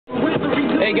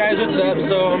Hey guys, what's up?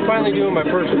 So I'm finally doing my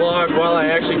first vlog while I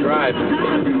actually drive.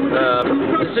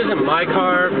 This isn't my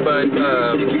car, but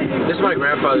this is my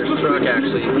grandfather's truck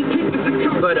actually.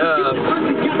 But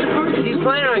he's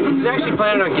actually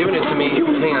planning on giving it to me.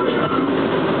 Hang on.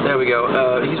 There we go.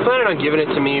 He's planning on giving it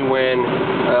to me when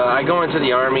I go into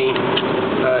the Army,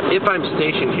 if I'm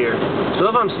stationed here. So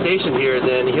if I'm stationed here,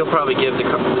 then he'll probably give the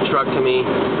truck to me,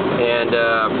 and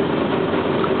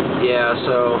yeah,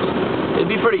 so it'd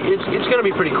be pretty. It's gonna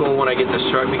be pretty cool when I get this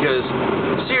truck, because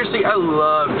seriously, I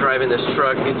love driving this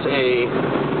truck. It's a,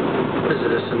 what is it,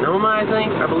 a Sonoma,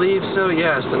 I believe so.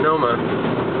 Yeah, Sonoma.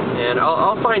 And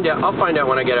I'll find out. I'll find out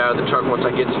when I get out of the truck once I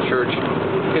get to church.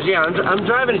 Because yeah, I'm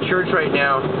driving to church right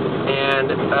now and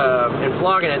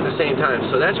vlogging at the same time.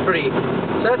 So that's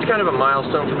kind of a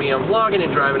milestone for me. I'm vlogging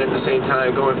and driving at the same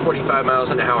time, going 45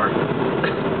 miles an hour.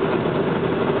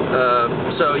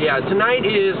 So yeah, tonight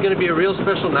is going to be a real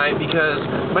special night because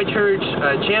my church,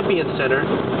 Champion Center,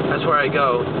 that's where I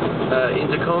go, in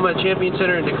Tacoma, Champion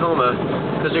Center in Tacoma,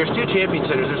 because there's two Champion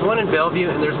Centers. There's one in Bellevue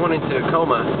and there's one in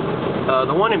Tacoma.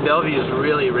 The one in Bellevue is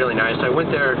really, really nice. I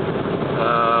went there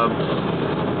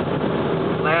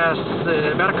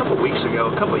about a couple weeks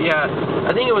ago.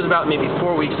 I think it was about maybe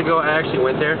 4 weeks ago I actually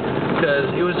went there,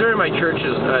 because it was during my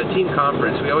church's team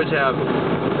conference. We always have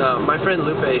my friend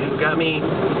Lupe, who got me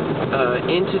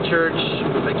into church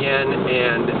again,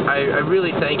 and I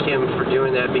really thank him for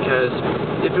doing that, because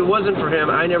if it wasn't for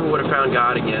him, I never would have found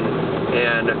God again.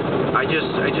 And I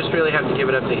just really have to give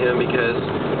it up to him, because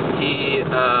he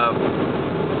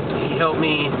helped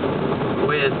me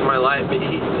with my life.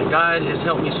 God has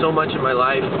helped me so much in my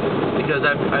life, because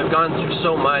I've gone through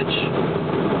so much.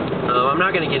 I'm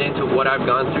not going to get into what I've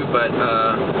gone through, but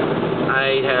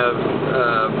I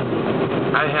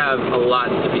have a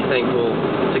lot to be thankful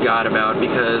to God about,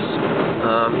 because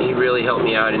He really helped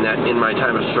me out in my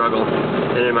time of struggle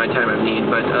and in my time of need.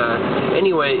 But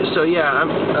anyway, so yeah,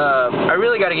 I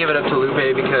really got to give it up to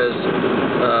Lupe, because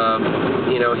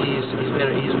you know, he's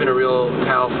been a real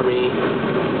pal for me.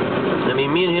 I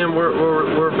mean, me and him,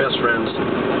 we're best friends,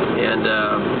 and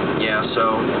yeah,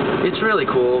 so it's really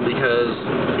cool, because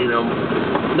you know,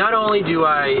 not only do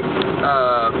I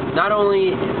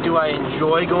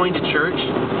enjoy going to church,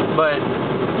 but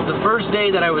the first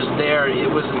day that I was there, it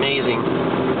was amazing.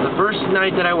 The first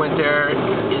night that I went there,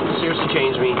 it seriously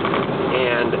changed me,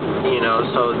 and you know,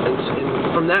 so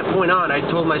from that point on, I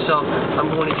told myself, I'm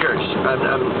going to church.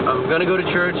 I'm going to go to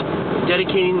church,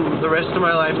 dedicating the rest of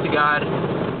my life to God.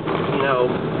 You know,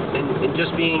 and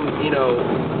just being, you know,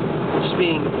 just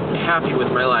being happy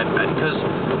with my life. Because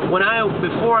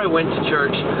before I went to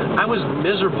church, I was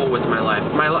miserable with my life.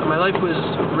 My life was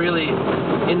really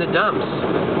in the dumps.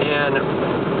 And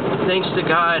thanks to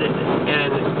God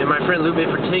and my friend Lupe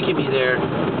for taking me there,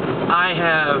 I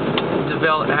have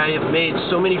made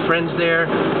so many friends there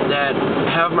that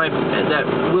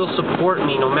will support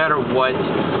me no matter what.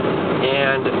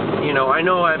 And you know, I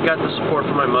know I've got the support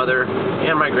from my mother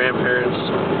and my grandparents.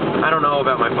 I don't know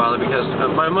about my father, because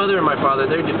my mother and my father,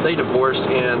 they divorced,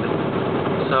 and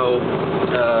so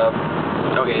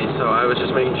okay, so I was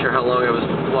just making sure how long I was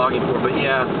vlogging for, but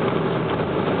yeah,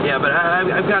 but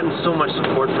I've gotten so much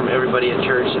support from everybody at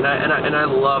church, and I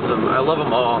love them. I love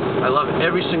them all. I love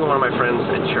every single one of my friends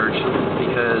at church,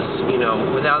 because you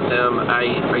know, without them, I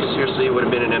seriously would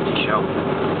have been an empty shell.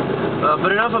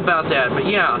 But enough about that. But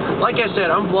yeah, like I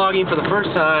said, I'm vlogging for the first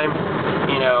time.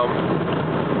 You know,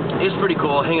 it's pretty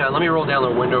cool. Hang on, let me roll down the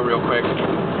window real quick.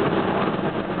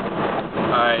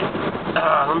 Alright.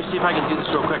 Let me see if I can do this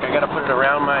real quick. I gotta put it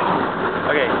around my...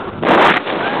 Okay.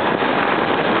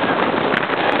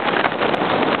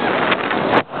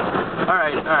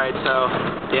 Alright, so,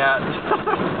 yeah.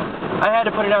 I had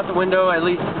to put it out the window at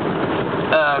least...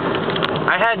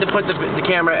 I had to put the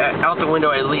camera out the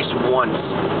window at least once.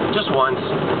 Just once.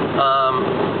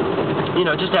 You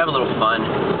know, just to have a little fun.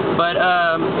 But,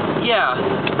 yeah.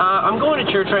 I'm going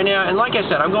to church right now, and like I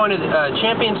said, I'm going to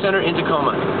Champion Center in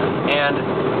Tacoma. And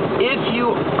if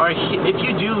you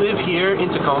do live here in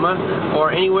Tacoma,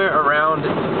 or anywhere around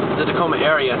the Tacoma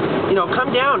area, you know,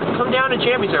 come down to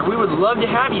Champion Center. We would love to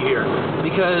have you here,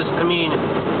 because I mean,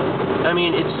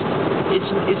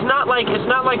 it's not like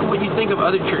what you think of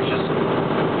other churches.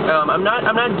 I'm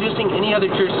not dissing any other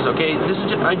churches, okay?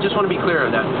 I just want to be clear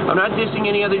on that. I'm not dissing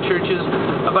any other churches,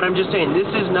 but I'm just saying this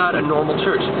is not a normal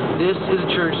church. This is a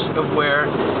church of where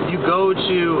you go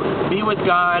to be with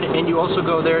God, and you also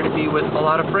go there to be with a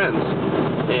lot of friends.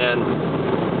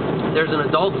 And there's an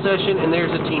adult session, and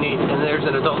there's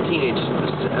an adult teenage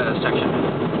section.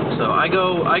 So I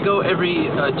go every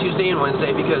Tuesday and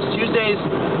Wednesday because Tuesdays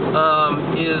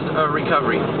is a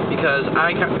recovery because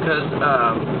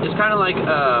it's kind of like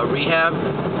rehab,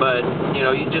 but you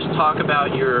know, you just talk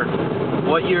about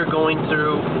what you're going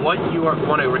through, what you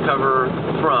want to recover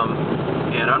from,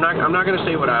 and I'm not going to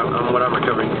say what I'm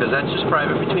recovering because that's just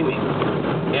private between me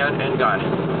and God.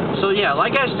 So yeah,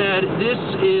 like I said, this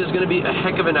is going to be a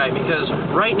heck of a night because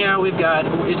right now it's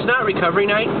not recovery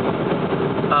night.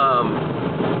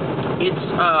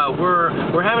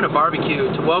 We're having a barbecue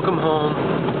to welcome home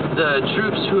the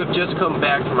troops who have just come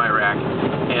back from Iraq,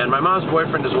 and my mom's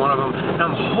boyfriend is one of them. And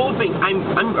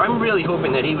I'm really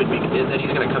hoping that he's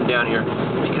going to come down here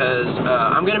because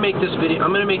I'm going to make this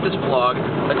vlog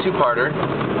a two-parter.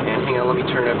 And hang on, let me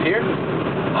turn it up here.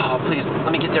 Oh, please,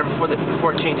 let me get there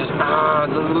before it changes. Okay,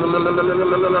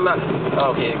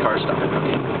 the car's stopping.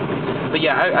 Okay. But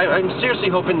yeah, I'm seriously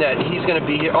hoping that he's going to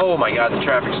be here. Oh my God, the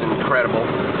traffic's incredible.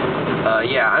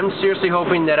 Yeah, I'm seriously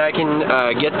hoping that I can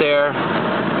get there.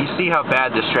 You see how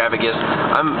bad this traffic is.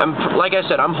 Like I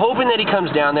said, I'm hoping that he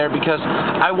comes down there because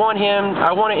I want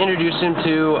to introduce him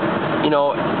to, you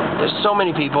know, there's so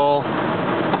many people.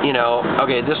 You know,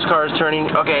 okay, this car is turning.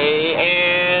 Okay,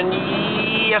 and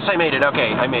yes, I made it.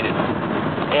 Okay, I made it.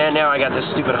 And now I got this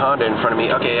stupid Honda in front of me.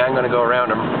 Okay, I'm going to go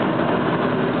around him.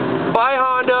 Bye,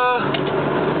 Honda.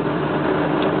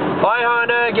 Bye,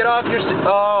 Honda. Get off your...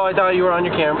 Oh, I thought you were on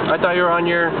your camera. I thought you were on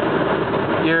your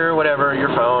whatever, your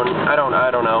phone. I don't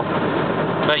know.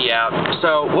 But yeah,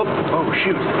 so... Whoop. Oh,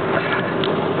 shoot.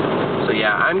 So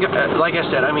yeah, like I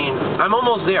said, I mean, I'm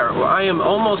almost there. I am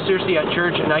almost seriously at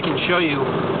church, and I can show you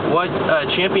what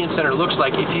Champion Center looks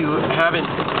like if you have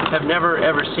never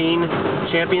ever seen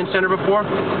Champion Center before,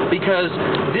 because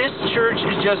this church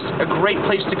is just a great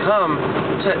place to come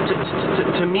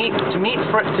to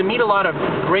meet a lot of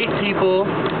great people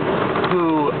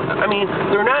who, I mean,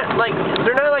 they're not like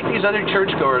these other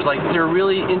churchgoers. Like, they're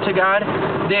really into God.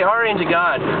 They are into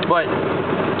God, but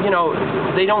you know,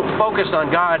 they don't focus on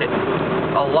God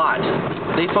a lot.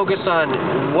 They focus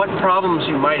on what problems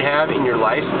you might have in your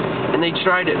life, and they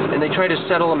try to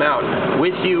settle them out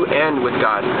with you and with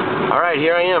God. All right,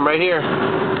 here I am, right here.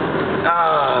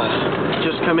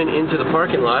 Just coming into the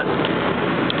parking lot,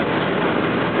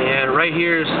 and right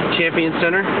here's Champion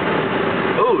Center.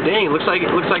 Oh, dang! Looks like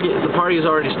the party has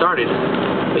already started.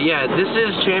 But yeah, this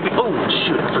is Champion. Oh,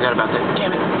 shoot! I forgot about that.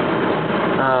 Damn it.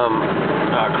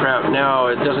 Oh crap, now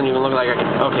it doesn't even look like I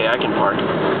can... Okay, I can park.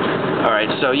 Alright,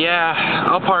 so yeah,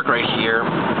 I'll park right here.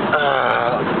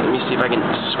 Let me see if I can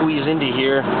squeeze into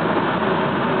here.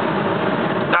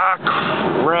 Ah,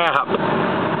 crap.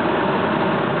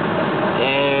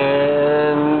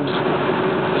 And...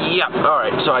 Yep,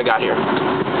 alright, so I got here.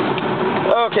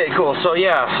 Okay, cool, so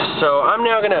yeah, so I'm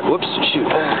now gonna... Whoops, shoot.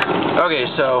 Okay,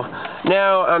 so...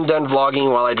 Now I'm done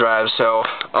vlogging while I drive, so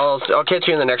I'll catch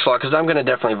you in the next vlog, because I'm going to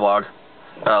definitely vlog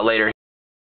later.